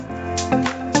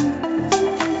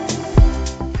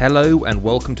Hello and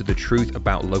welcome to the Truth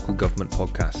About Local Government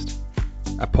podcast,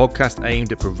 a podcast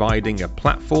aimed at providing a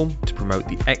platform to promote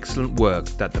the excellent work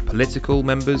that the political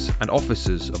members and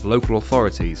officers of local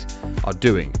authorities are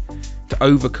doing to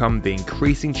overcome the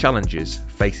increasing challenges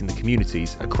facing the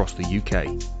communities across the UK.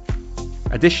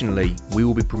 Additionally, we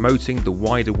will be promoting the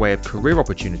wide array of career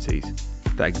opportunities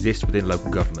that exist within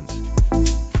local government.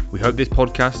 We hope this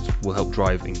podcast will help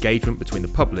drive engagement between the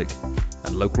public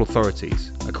and local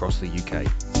authorities across the UK.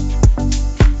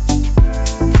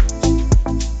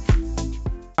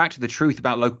 Back to the truth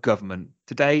about local government.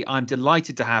 Today, I'm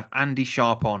delighted to have Andy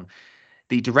Sharp on,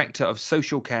 the Director of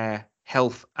Social Care,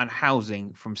 Health and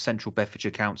Housing from Central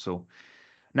Bedfordshire Council.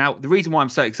 Now, the reason why I'm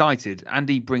so excited,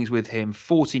 Andy brings with him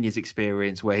 14 years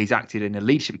experience where he's acted in a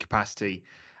leadership capacity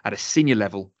at a senior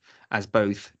level as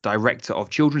both Director of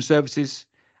Children's Services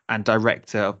and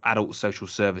Director of Adult Social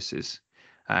Services.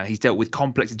 He's dealt with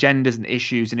complex agendas and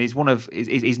issues, and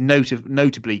is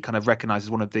notably kind of recognised as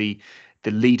one of the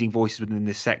leading voices within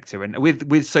this sector. And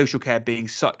with social care being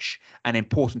such an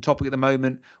important topic at the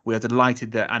moment, we are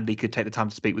delighted that Andy could take the time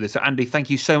to speak with us. So Andy, thank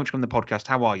you so much for coming on the podcast.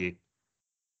 How are you?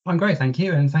 I'm great, thank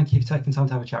you. And thank you for taking time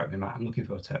to have a chat with me, Matt. I'm looking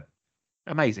forward to it.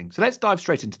 Amazing. So let's dive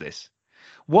straight into this.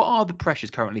 What are the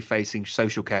pressures currently facing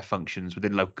social care functions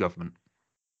within local government?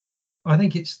 I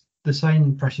think it's the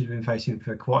same pressures we've been facing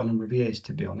for quite a number of years,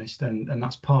 to be honest, and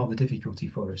that's part of the difficulty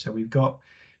for us. So we've got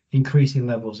increasing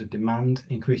levels of demand,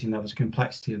 increasing levels of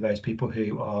complexity of those people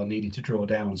who are needing to draw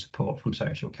down support from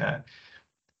social care.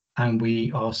 And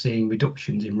we are seeing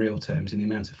reductions in real terms in the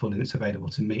amount of funding that's available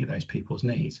to meet those people's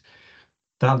needs.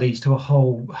 That leads to a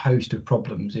whole host of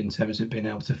problems in terms of being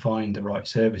able to find the right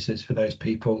services for those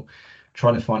people,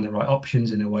 trying to find the right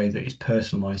options in a way that is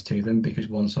personalised to them, because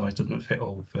one size doesn't fit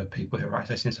all for people who are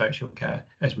accessing social care,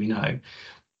 as we know.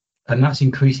 And that's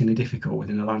increasingly difficult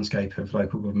within the landscape of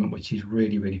local government, which is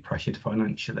really, really pressured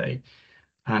financially.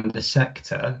 And the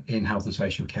sector in health and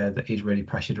social care that is really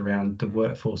pressured around the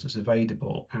workforce that's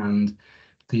available and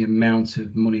the amount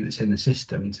of money that's in the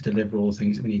system to deliver all the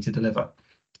things that we need to deliver.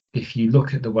 If you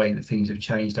look at the way that things have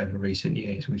changed over recent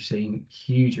years, we've seen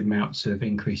huge amounts of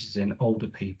increases in older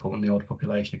people and the older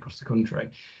population across the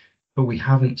country, but we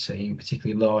haven't seen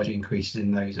particularly large increases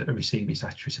in those that are receiving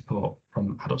statutory support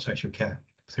from adult social care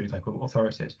through local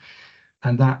authorities.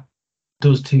 And that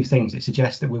does two things. It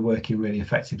suggests that we're working really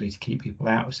effectively to keep people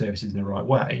out of services in the right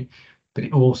way, but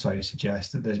it also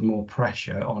suggests that there's more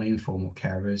pressure on informal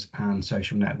carers and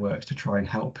social networks to try and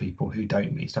help people who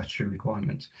don't meet statutory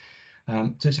requirements.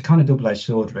 So it's a kind of double-edged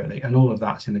sword, really, and all of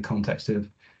that's in the context of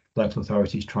local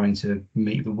authorities trying to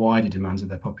meet the wider demands of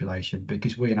their population,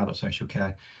 because we in adult social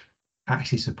care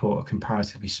actually support a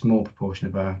comparatively small proportion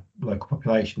of our local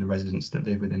population, the residents that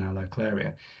live within our local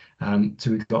area.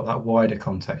 So we've got that wider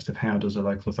context of how does a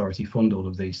local authority fund all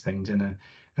of these things in a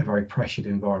very pressured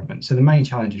environment. So the main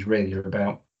challenges really are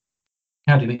about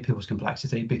how do you meet people's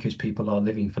complexity, because people are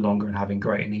living for longer and having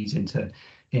greater needs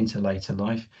into later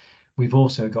life. We've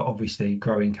also got obviously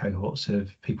growing cohorts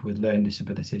of people with learning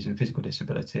disabilities and physical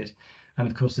disabilities. And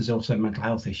of course, there's also mental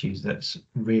health issues. That's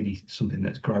really something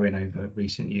that's growing over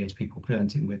recent years, people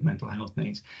presenting with mental health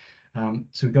needs.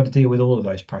 So we've got to deal with all of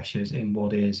those pressures in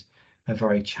what is a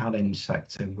very challenged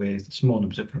sector with small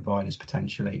numbers of providers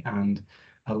potentially and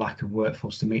a lack of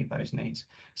workforce to meet those needs.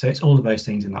 So it's all of those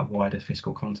things in that wider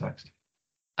fiscal context.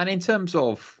 And in terms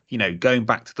of, going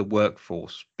back to the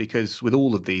workforce, because with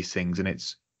all of these things, and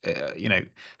it's,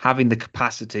 having the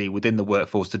capacity within the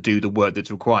workforce to do the work that's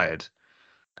required,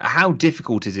 how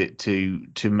difficult is it to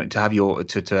have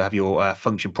your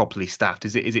function properly staffed?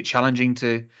 Is it challenging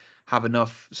to have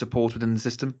enough support within the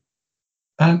system?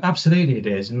 Absolutely, it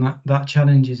is, and that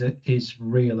challenge is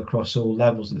real across all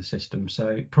levels of the system.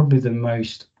 So probably the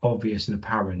most obvious and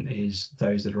apparent is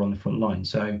those that are on the front line.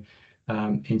 So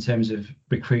in terms of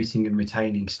recruiting and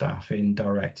retaining staff in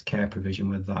direct care provision,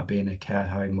 whether that be in a care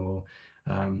home or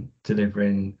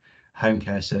delivering home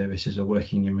care services or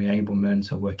working in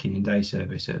reablement or working in day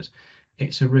services,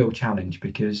 it's a real challenge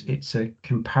because it's a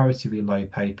comparatively low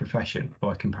paid profession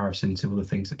by comparison to other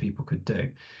things that people could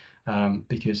do,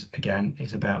 because again,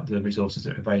 it's about the resources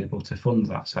that are available to fund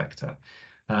that sector.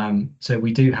 So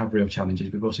we do have real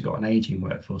challenges. We've also got an ageing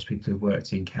workforce. People who've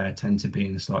worked in care tend to be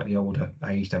in a slightly older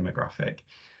age demographic.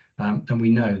 And we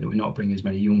know that we're not bringing as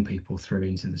many young people through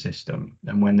into the system.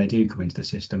 And when they do come into the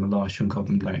system, a large chunk of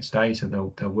them don't stay. So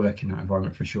they'll work in that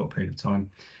environment for a short period of time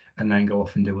and then go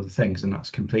off and do other things. And that's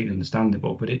completely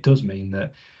understandable. But it does mean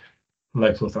that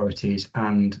local authorities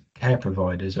and care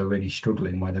providers are really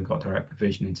struggling where they've got direct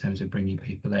provision in terms of bringing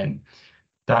people in.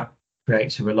 That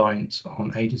creates a reliance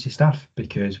on agency staff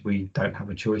because we don't have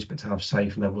a choice but to have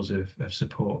safe levels of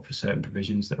support for certain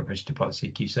provisions that are registered by the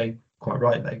CQC, quite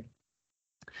rightly.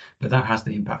 But that has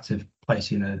the impact of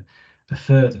placing a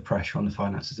further pressure on the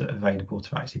finances that are available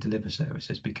to actually deliver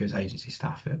services because agency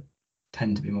staff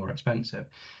tend to be more expensive.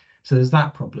 So there's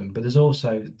that problem, but there's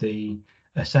also the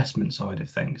assessment side of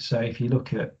things. So if you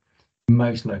look at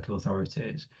most local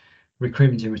authorities,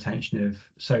 recruitment and retention of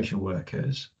social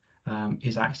workers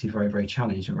is actually very, very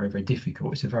challenging and very, very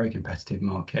difficult. It's a very competitive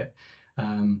market.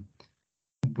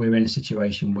 We're in a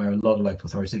situation where a lot of local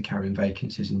authorities are carrying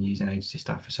vacancies and using agency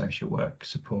staff for social work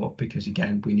support because,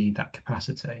 again, we need that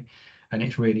capacity. And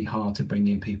it's really hard to bring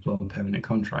in people on permanent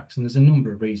contracts. And there's a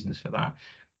number of reasons for that.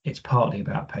 It's partly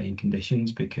about paying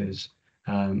conditions because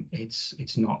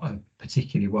it's not a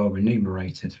particularly well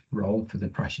remunerated role for the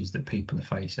pressures that people are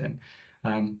facing.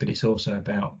 But it's also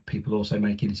about people also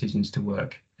making decisions to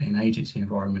work in agency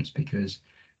environments because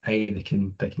they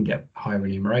can get higher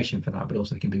remuneration for that, but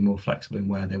also they can be more flexible in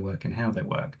where they work and how they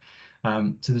work.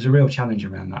 So there's a real challenge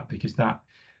around that because that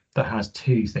has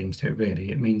two things to it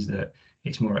really. It means that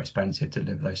it's more expensive to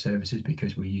deliver those services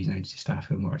because we're using agency staff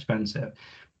who are more expensive.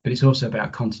 But it's also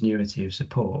about continuity of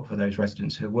support for those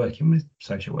residents who are working with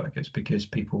social workers because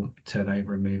people turn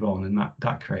over and move on, and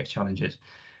that creates challenges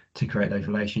to create those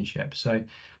relationships. So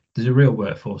there's a real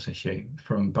workforce issue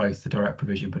from both the direct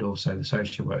provision but also the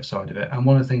social work side of it. And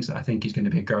one of the things that I think is going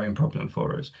to be a growing problem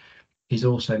for us is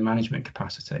also management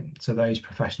capacity. So those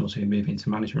professionals who move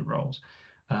into management roles,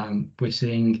 we're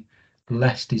seeing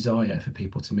less desire for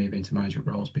people to move into management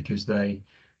roles because they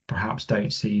perhaps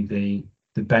don't see the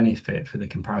benefit for the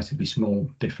comparatively small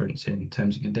difference in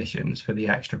terms and conditions for the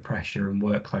extra pressure and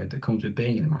workload that comes with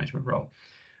being in a management role.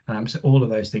 So all of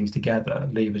those things together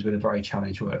leave us with a very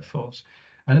challenged workforce.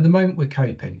 And at the moment, we're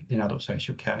coping in adult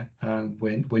social care.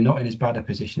 We're not in as bad a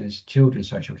position as children's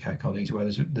social care colleagues, where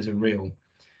there's a real,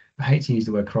 I hate to use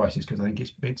the word crisis because I think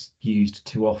it's used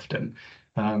too often,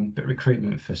 but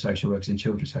recruitment for social workers in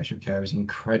children's social care is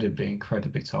incredibly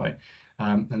tight.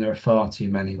 And there are far too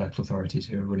many local authorities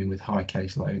who are running with high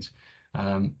caseloads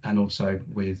and also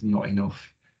with not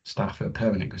enough staff who are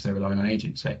permanent because they're relying on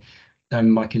agency.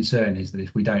 And my concern is that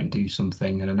if we don't do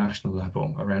something at a national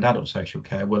level around adult social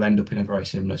care, we'll end up in a very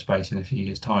similar space in a few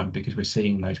years' time because we're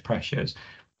seeing those pressures.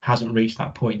 Hasn't reached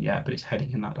that point yet, but it's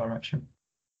heading in that direction.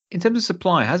 In terms of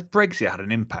supply, has Brexit had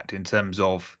an impact in terms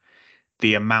of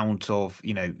the amount of,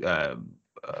 I don't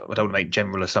want to make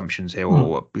general assumptions here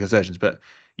or assertions, but,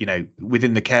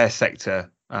 within the care sector,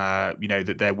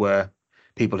 that there were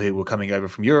people who were coming over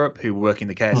from Europe who were working in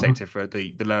the care sector for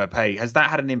the lower pay. Has that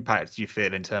had an impact, do you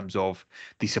feel, in terms of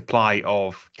the supply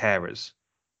of carers?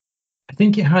 I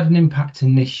think it had an impact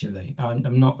initially.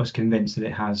 I'm not as convinced that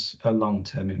it has a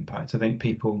long-term impact. I think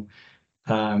people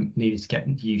needed to get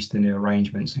used to the new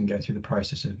arrangements and go through the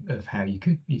process of how you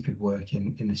could work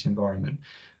in this environment.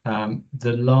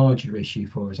 The larger issue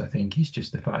for us, I think, is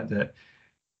just the fact that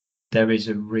there is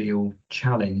a real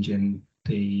challenge in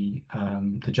the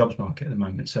jobs market at the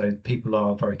moment. So people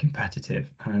are very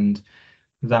competitive, and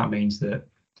that means that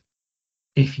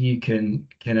if you can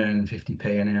earn 50p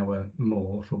an hour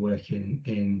more for working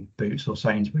in Boots or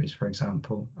Sainsbury's, for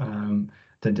example,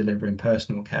 than delivering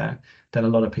personal care, then a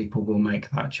lot of people will make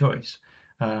that choice.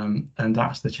 And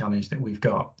that's the challenge that we've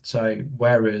got. So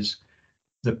whereas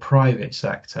the private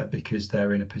sector, because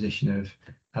they're in a position of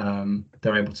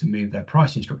they're able to move their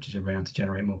pricing structures around to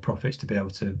generate more profits to be able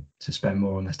to spend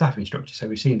more on their staffing structure. So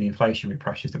we've seen the inflationary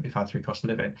pressures that we've had through cost of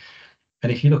living.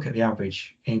 And if you look at the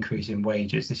average increase in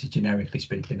wages, this is generically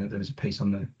speaking, there was a piece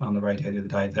on the radio the other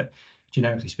day that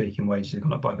generically speaking, wages have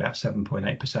gone up by about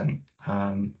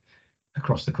 7.8%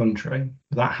 across the country.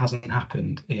 But that hasn't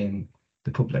happened in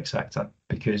the public sector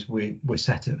because we're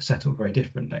set up very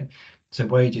differently. So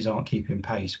wages aren't keeping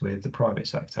pace with the private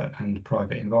sector and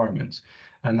private environments.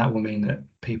 And that will mean that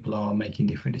people are making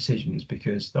different decisions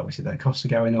because obviously their costs are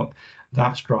going up.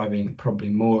 That's driving probably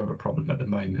more of a problem at the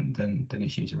moment than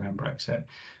issues around Brexit.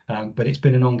 But it's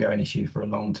been an ongoing issue for a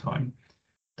long time.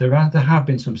 There have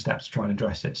been some steps to try and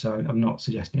address it. So I'm not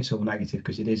suggesting it's all negative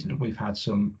because it isn't. We've had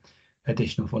some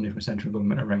additional funding from central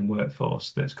government around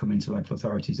workforce that's come into local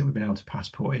authorities that we've been able to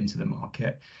passport into the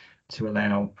market to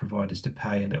allow providers to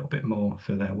pay a little bit more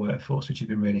for their workforce, which has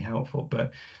been really helpful.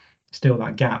 But still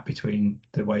that gap between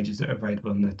the wages that are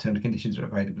available and the terms and conditions that are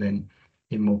available in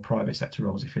more private sector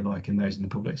roles, if you like, and those in the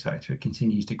public sector, it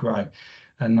continues to grow.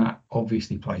 And that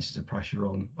obviously places a pressure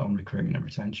on recruitment and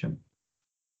retention.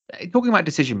 Talking about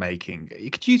decision making,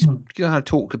 could you kind of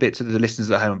talk a bit to the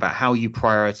listeners at home about how you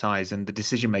prioritise and the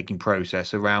decision making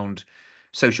process around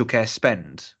social care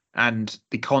spend? and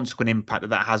the consequent impact that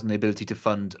that has on the ability to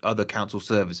fund other council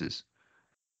services?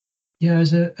 Yeah,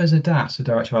 as a DAS, a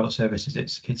Director of Adult Services,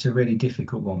 it's a really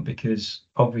difficult one because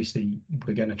obviously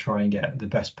we're going to try and get the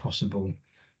best possible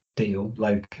deal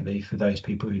locally for those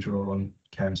people who draw on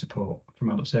care and support from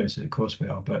adult services. Of course we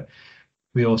are, but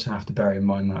we also have to bear in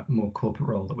mind that more corporate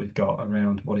role that we've got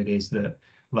around what it is that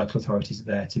local authorities are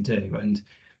there to do. And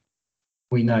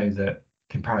we know that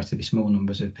comparatively small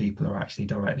numbers of people are actually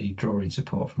directly drawing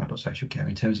support from adult social care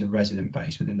in terms of resident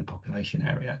base within the population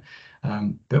area.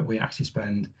 But we actually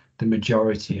spend the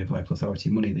majority of local authority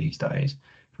money these days,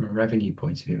 from a revenue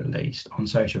point of view at least, on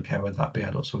social care, whether that be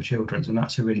adults or children's, and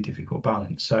that's a really difficult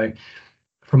balance. So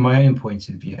from my own point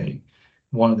of view,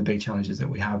 one of the big challenges that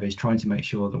we have is trying to make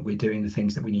sure that we're doing the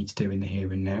things that we need to do in the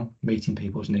here and now, meeting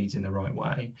people's needs in the right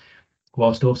way,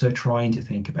 whilst also trying to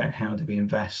think about how do we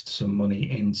invest some money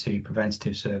into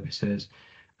preventative services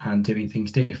and doing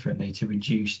things differently to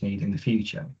reduce need in the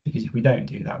future. Because if we don't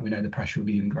do that, we know the pressure will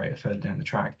be even greater further down the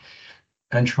track.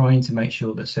 And trying to make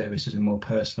sure that services are more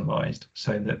personalised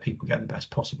so that people get the best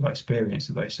possible experience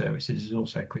of those services is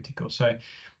also critical. So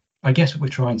I guess what we're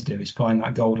trying to do is find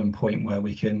that golden point where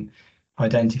we can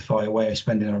identify a way of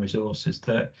spending our resources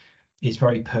that is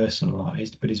very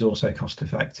personalised, but is also cost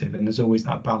effective. And there's always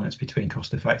that balance between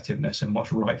cost effectiveness and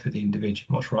what's right for the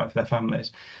individual, what's right for their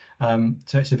families.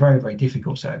 So it's a very, very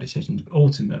difficult set of decisions. But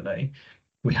ultimately,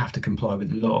 we have to comply with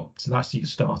the law. So that's your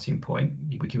starting point.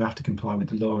 We have to comply with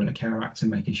the law and the Care Act and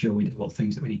making sure we do all the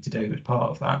things that we need to do as part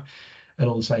of that, and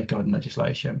all the safeguarding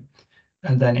legislation.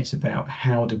 And then it's about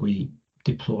how do we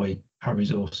deploy our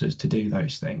resources to do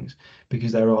those things,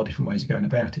 because there are different ways of going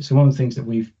about it. So one of the things that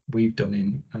we've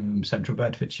done in Central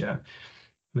Bedfordshire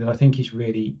that I think is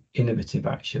really innovative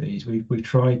actually is we've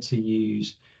tried to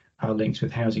use our links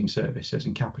with housing services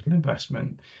and capital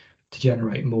investment to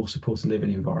generate more supported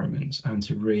living environments and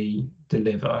to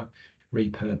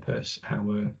repurpose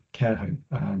our care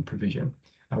home provision,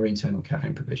 our internal care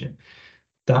home provision.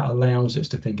 That allows us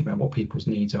to think about what people's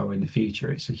needs are in the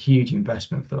future. It's a huge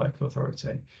investment for the local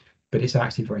authority, but it's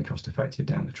actually very cost effective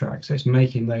down the track. So it's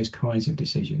making those kinds of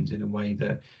decisions in a way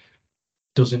that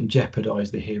doesn't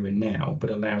jeopardise the here and now, but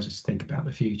allows us to think about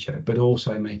the future, but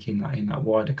also making that in that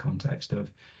wider context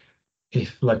of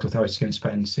if local authorities are going to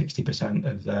spend 60%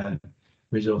 of their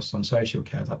resources on social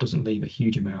care, that doesn't leave a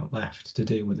huge amount left to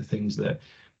deal with the things that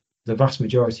the vast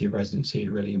majority of residents see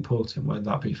are really important, whether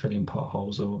that be filling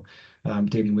potholes or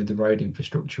dealing with the road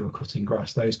infrastructure or cutting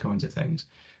grass, those kinds of things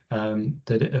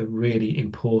that are really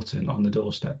important on the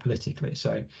doorstep politically.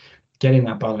 So getting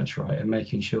that balance right and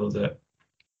making sure that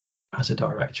as a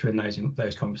director in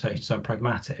those conversations I'm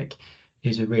pragmatic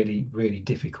is a really, really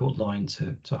difficult line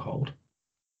to hold.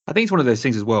 I think it's one of those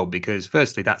things as well, because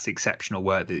firstly, that's exceptional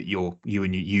work that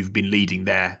you've been leading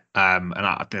there. And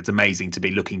I think it's amazing to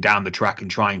be looking down the track and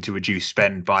trying to reduce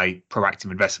spend by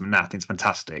proactive investment. Now, I think it's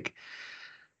fantastic.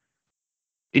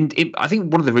 I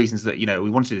think one of the reasons that we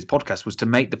wanted to do this podcast was to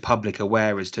make the public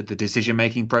aware as to the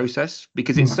decision-making process,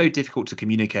 because it's so difficult to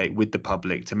communicate with the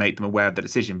public to make them aware of the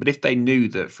decision. But if they knew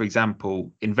that, for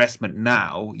example, investment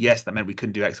now, yes, that meant we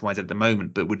couldn't do X, Y, Z at the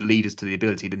moment, but would lead us to the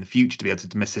ability in the future to be able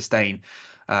to sustain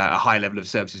a high level of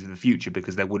services in the future,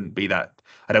 because there wouldn't be that.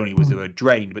 I don't know, was there a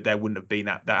drain, but there wouldn't have been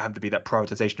that had to be that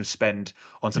prioritisation of spend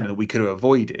on something that we could have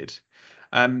avoided.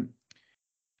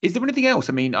 Is there anything else?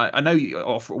 I mean, I know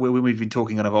when we've been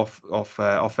talking kind of off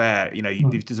air,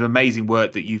 there's some amazing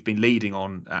work that you've been leading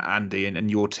on, Andy, and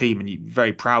your team, and you're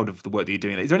very proud of the work that you're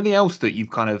doing. Is there anything else that you've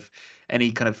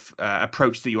any kind of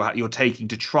approach that you're taking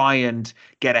to try and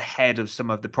get ahead of some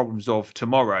of the problems of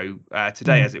tomorrow,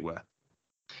 today, as it were?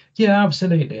 Yeah,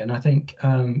 absolutely. And I think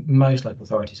most local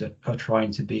authorities are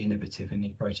trying to be innovative in the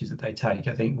approaches that they take.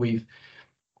 I think we've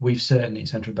certainly in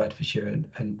Central Bedfordshire,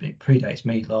 and it predates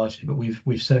me largely, but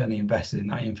we've certainly invested in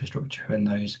that infrastructure and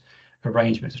those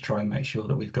arrangements to try and make sure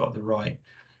that we've got the right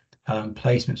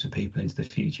placements for people into the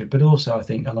future. But also, I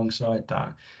think alongside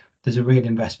that, there's a real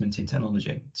investment in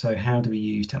technology. So how do we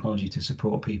use technology to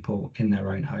support people in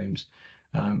their own homes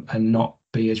and not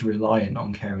be as reliant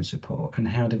on care and support? And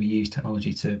how do we use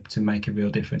technology to make a real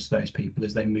difference to those people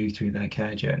as they move through their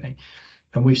care journey?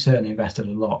 And we've certainly invested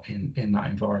a lot in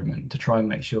that environment to try and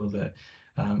make sure that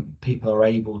people are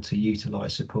able to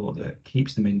utilise support that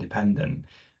keeps them independent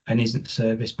and isn't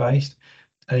service based.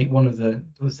 I think one of the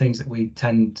things that we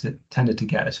tended to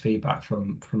get as feedback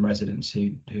from residents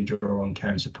who draw on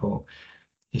care and support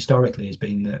historically has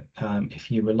been that if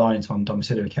you're reliant on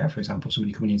domiciliary care, for example,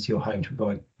 somebody coming into your home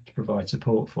to provide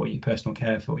support for you, personal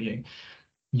care for you,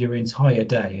 your entire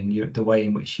day and the way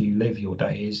in which you live your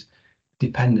day is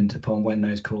dependent upon when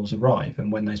those calls arrive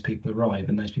and when those people arrive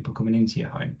and those people coming into your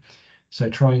home. So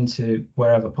trying to,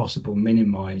 wherever possible,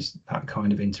 minimize that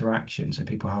kind of interaction so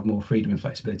people have more freedom and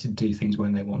flexibility to do things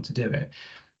when they want to do it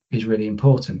is really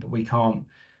important. But we can't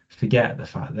forget the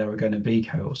fact that there are going to be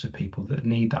cohorts of people that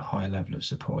need that higher level of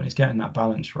support. And it's getting that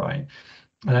balance right.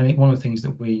 And I think one of the things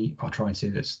that we are trying to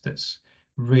do that's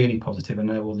really positive, I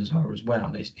know others are as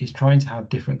well, is trying to have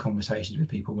different conversations with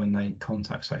people when they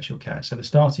contact social care. So the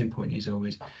starting point is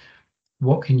always,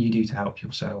 what can you do to help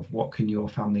yourself? What can your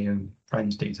family and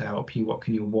friends do to help you? What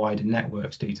can your wider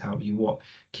networks do to help you? What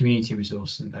community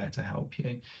resources are there to help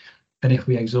you? And if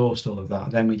we exhaust all of that,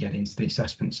 then we get into the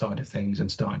assessment side of things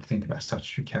and starting to think about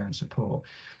statutory care and support.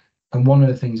 And one of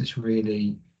the things that's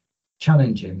really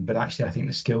challenging, but actually I think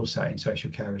the skill set in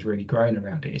social care has really grown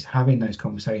around it, is having those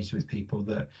conversations with people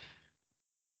that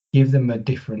give them a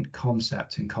different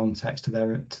concept and context to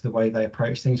the way they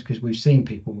approach things. Because we've seen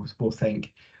people will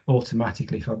think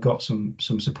automatically, if I've got some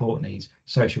support needs,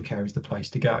 social care is the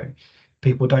place to go.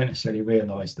 People don't necessarily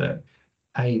realise that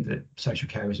that social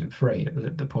care isn't free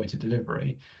at the point of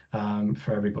delivery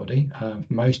for everybody.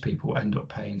 Most people end up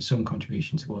paying some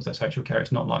contribution towards their social care.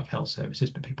 It's not like health services,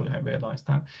 but people don't realise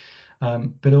that.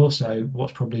 But also,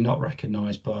 what's probably not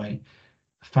recognised by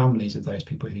families of those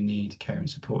people who need care and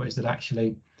support is that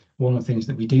actually one of the things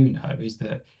that we do know is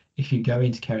that if you go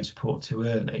into care and support too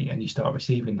early and you start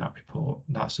receiving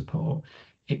that support,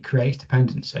 it creates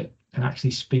dependency and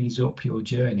actually speeds up your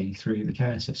journey through the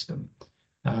care system.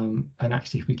 And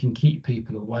actually, if we can keep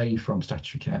people away from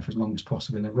statutory care for as long as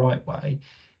possible in the right way,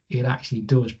 it actually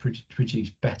does produce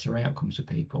better outcomes for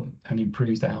people and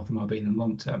improves their health and well-being in the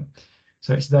long term.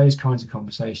 So it's those kinds of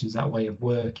conversations, that way of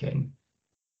working,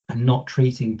 and not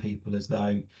treating people as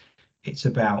though it's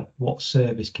about what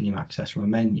service can you access from a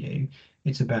menu.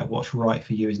 It's about what's right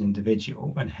for you as an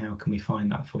individual and how can we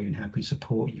find that for you and how can we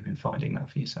support you in finding that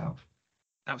for yourself.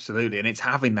 Absolutely. And it's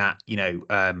having that,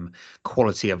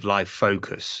 quality of life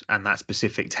focus and that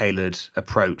specific tailored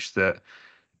approach that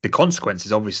the consequence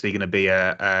is obviously going to be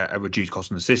a reduced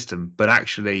cost on the system, but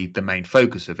actually the main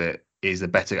focus of it is a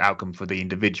better outcome for the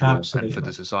individual Absolutely. and for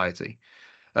the society.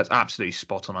 That's absolutely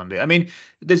spot on, Andy. I mean,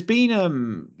 there's been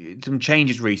some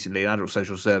changes recently in adult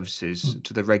social services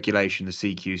to the regulation, the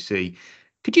CQC.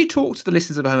 Could you talk to the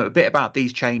listeners at home a bit about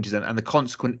these changes and the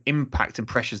consequent impact and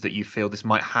pressures that you feel this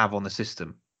might have on the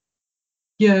system?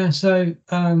 Yeah, so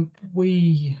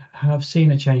we have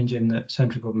seen a change in that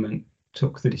central government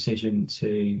took the decision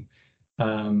to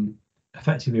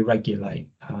effectively regulate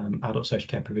adult social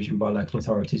care provision by local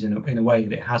authorities in a way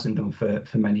that it hasn't done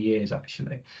for many years,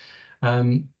 actually.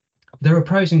 There are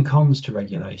pros and cons to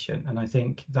regulation, and I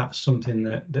think that's something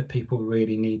that people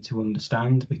really need to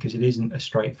understand, because it isn't as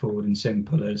straightforward and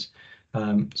simple as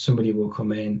somebody will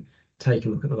come in, take a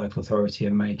look at the local authority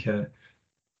and make a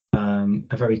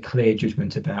very clear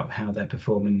judgment about how they're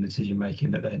performing the decision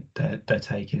making that they're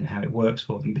taking and how it works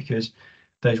for them, because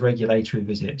those regulatory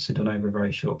visits are done over a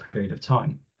very short period of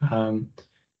time.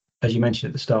 As you mentioned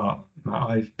at the start,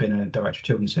 I've been a director of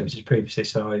children's services previously,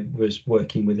 so I was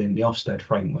working within the Ofsted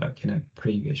framework in a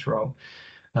previous role.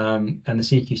 And the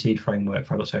CQC framework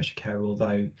for adult social care,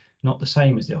 although not the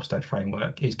same as the Ofsted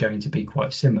framework, is going to be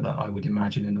quite similar, I would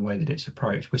imagine, in the way that it's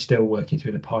approached. We're still working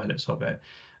through the pilots of it,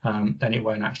 and it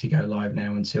won't actually go live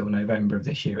now until November of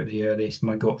this year at the earliest.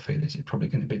 My gut feel is it's probably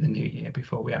going to be the new year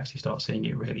before we actually start seeing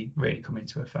it really come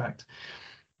into effect.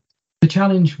 The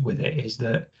challenge with it is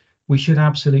that we should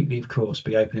absolutely, of course,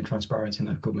 be open and transparent in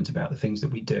our government about the things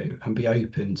that we do, and be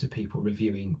open to people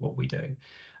reviewing what we do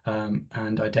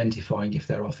and identifying if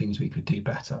there are things we could do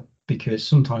better, because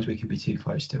sometimes we can be too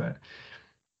close to it.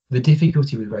 The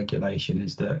difficulty with regulation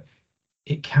is that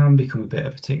it can become a bit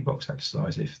of a tick box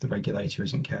exercise if the regulator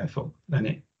isn't careful. And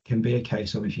it can be a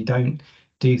case of, if you don't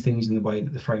do things in the way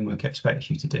that the framework expects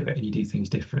you to do it and you do things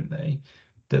differently,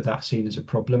 that's seen as a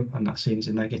problem and that's seen as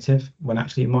a negative, when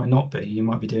actually it might not be. You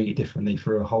might be doing it differently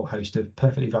for a whole host of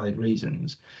perfectly valid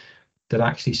reasons that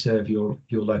actually serve your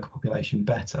local population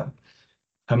better.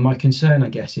 And my concern, I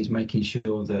guess, is making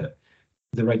sure that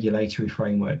the regulatory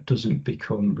framework doesn't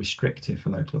become restrictive for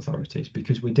local authorities,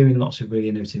 because we're doing lots of really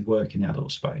innovative work in the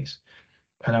adult space.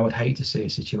 And I would hate to see a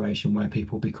situation where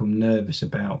people become nervous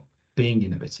about being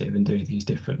innovative and doing things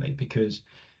differently, because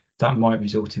that might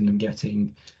result in them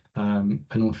getting an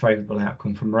unfavourable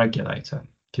outcome from a regulator,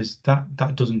 because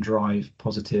that doesn't drive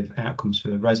positive outcomes for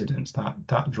the residents.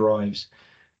 That drives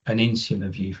an insular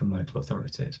view from local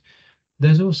authorities.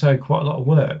 There's also quite a lot of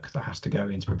work that has to go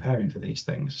into preparing for these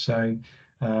things. So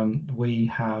we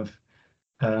have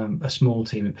a small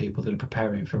team of people that are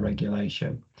preparing for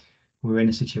regulation. we're in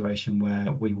a situation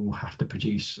where we will have to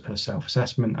produce a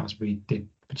self-assessment, as we did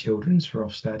for children's for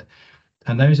Ofsted.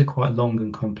 And those are quite long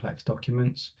and complex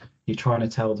documents. You're trying to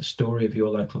tell the story of your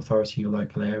local authority, your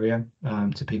local area,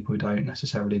 to people who don't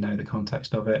necessarily know the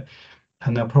context of it.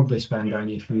 And they'll probably spend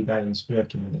only a few days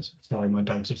working with us. Sorry, my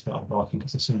dogs have started barking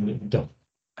because there's somebody at the door.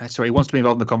 Sorry, he wants to be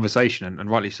involved in the conversation, and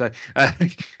rightly so.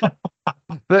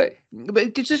 But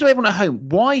just so everyone at home,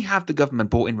 why have the government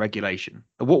brought in regulation?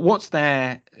 What's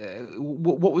their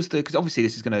what was the, because obviously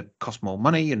this is going to cost more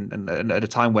money, and at a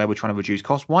time where we're trying to reduce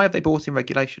costs, why have they brought in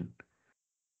regulation?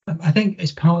 I think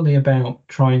it's partly about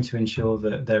trying to ensure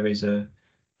that there is a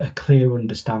clear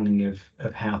understanding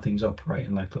of how things operate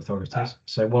in local authorities.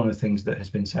 So one of the things that has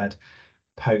been said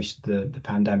post the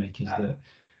pandemic is that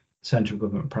central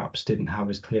government perhaps didn't have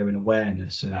as clear an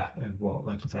awareness of what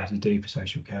local authorities do for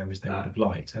social care as they would have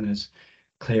liked, and as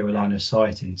clear a line of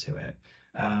sight into it.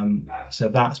 So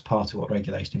that's part of what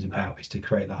regulation is about, is to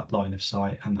create that line of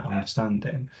sight and that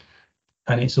understanding.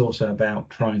 And it's also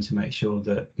about trying to make sure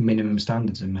that minimum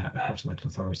standards are met across local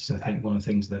authorities. I think one of the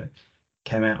things that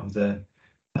came out of the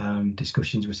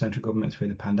discussions with central government through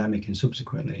the pandemic and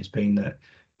subsequently has been that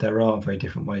there are very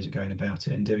different ways of going about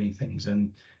it and doing things.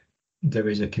 And there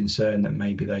is a concern that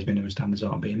maybe those minimum standards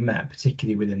aren't being met,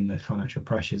 particularly within the financial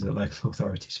pressures that local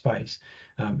authorities face,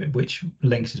 which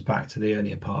links us back to the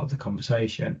earlier part of the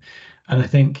conversation. And I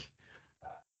think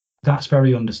that's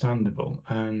very understandable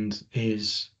and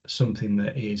is something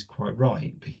that is quite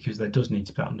right, because there does need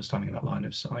to be understanding of that line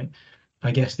of sight.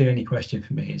 I guess the only question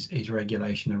for me is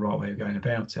regulation the right way of going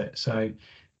about it? So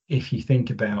if you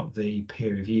think about the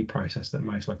peer review process that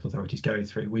most local authorities go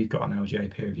through, we've got an LGA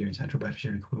peer review in Central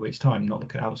Bedfordshire in a couple of weeks' time, not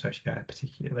looking at adult social care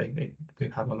particularly.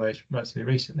 We've had one of those relatively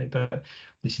recently, but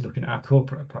this is looking at our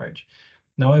corporate approach.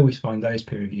 Now, I always find those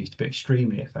peer reviews to be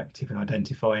extremely effective in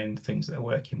identifying things that are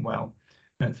working well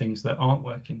and things that aren't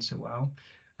working so well,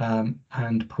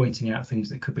 and pointing out things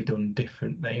that could be done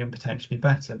differently and potentially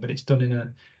better. But it's done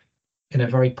in a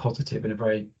very positive and a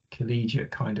very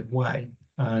collegiate kind of way.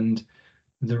 And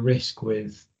the risk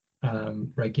with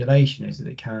regulation is that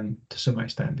it can, to some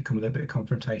extent, become a little bit of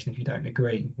confrontation if you don't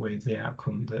agree with the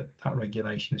outcome that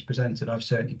regulation has presented. I've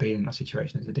certainly been in that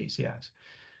situation as a DCS,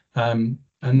 and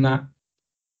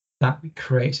that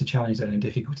creates a challenge then and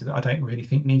difficulty that I don't really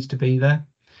think needs to be there.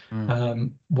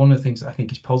 One of the things that I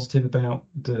think is positive about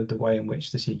the way in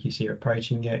which the CQC are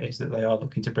approaching it is that they are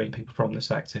looking to bring people from the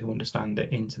sector who understand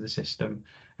it into the system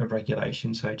of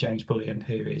regulation. So James Bullion,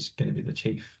 who is going to be the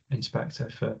chief inspector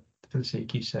for the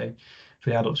CQC for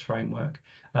the adults framework,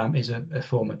 is a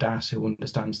former DAS who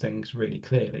understands things really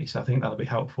clearly. So I think that'll be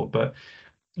helpful. But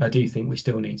I do think we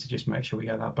still need to just make sure we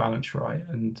get that balance right,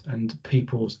 and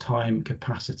people's time,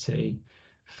 capacity,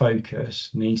 focus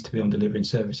needs to be on delivering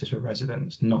services for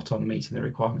residents, not on meeting the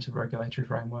requirements of regulatory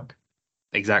framework.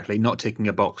 Exactly, not ticking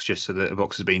a box just so that a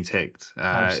box has been ticked.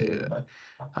 Absolutely.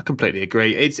 I completely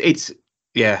agree. It's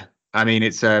yeah. I mean,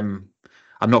 it's I'm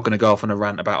not going to go off on a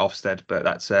rant about Ofsted, but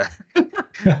that's we'll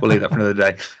leave that for another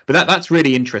day. But that's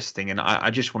really interesting, and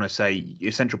I just want to say,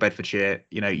 Central Bedfordshire,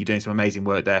 you're doing some amazing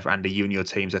work there for Andy, you and your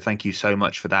team. So thank you so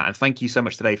much for that, and thank you so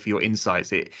much today for your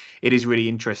insights. It is really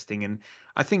interesting, and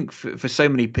I think for so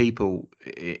many people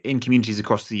in communities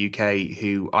across the UK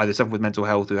who either suffer with mental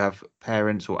health, who have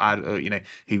parents or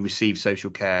who receive social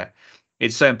care,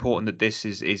 it's so important that this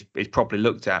is properly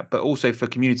looked at. But also for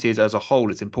communities as a whole,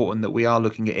 it's important that we are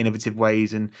looking at innovative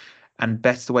ways and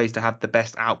better ways to have the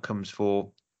best outcomes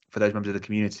for those members of the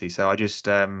community. So I just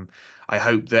I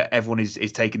hope that everyone is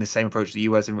taking the same approach that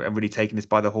you was and really taking this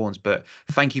by the horns. But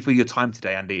thank you for your time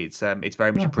today, Andy. It's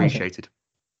very much appreciated.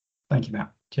 Thank you,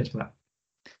 Matt. Cheers for that.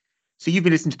 So you've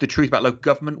been listening to The Truth About Local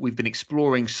Government. We've been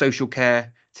exploring social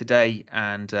care today,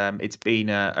 and it's been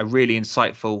a really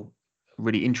insightful,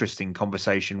 really interesting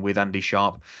conversation with Andy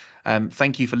Sharp.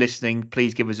 Thank you for listening.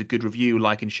 Please give us a good review,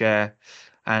 like and share,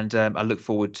 and I look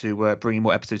forward to bringing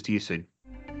more episodes to you soon.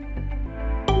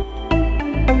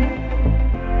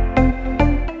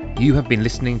 You have been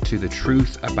listening to the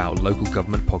Truth About Local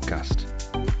Government podcast.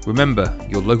 Remember,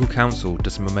 your local council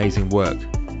does some amazing work,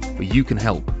 but you can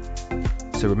help.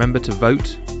 So remember to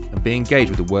vote and be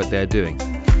engaged with the work they're doing.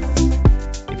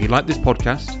 If you like this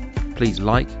podcast, please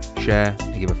like, share,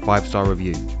 and give a 5-star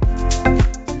review.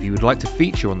 If you would like to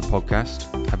feature on the podcast,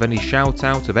 have any shout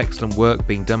out of excellent work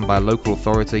being done by a local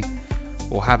authority,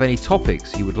 or have any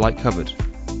topics you would like covered,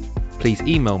 please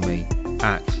email me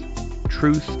at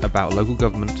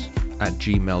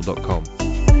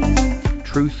truthaboutlocalgovernment@gmail.com.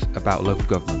 Truth about local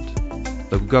government.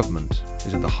 Local government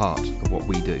is at the heart of what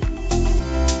we do.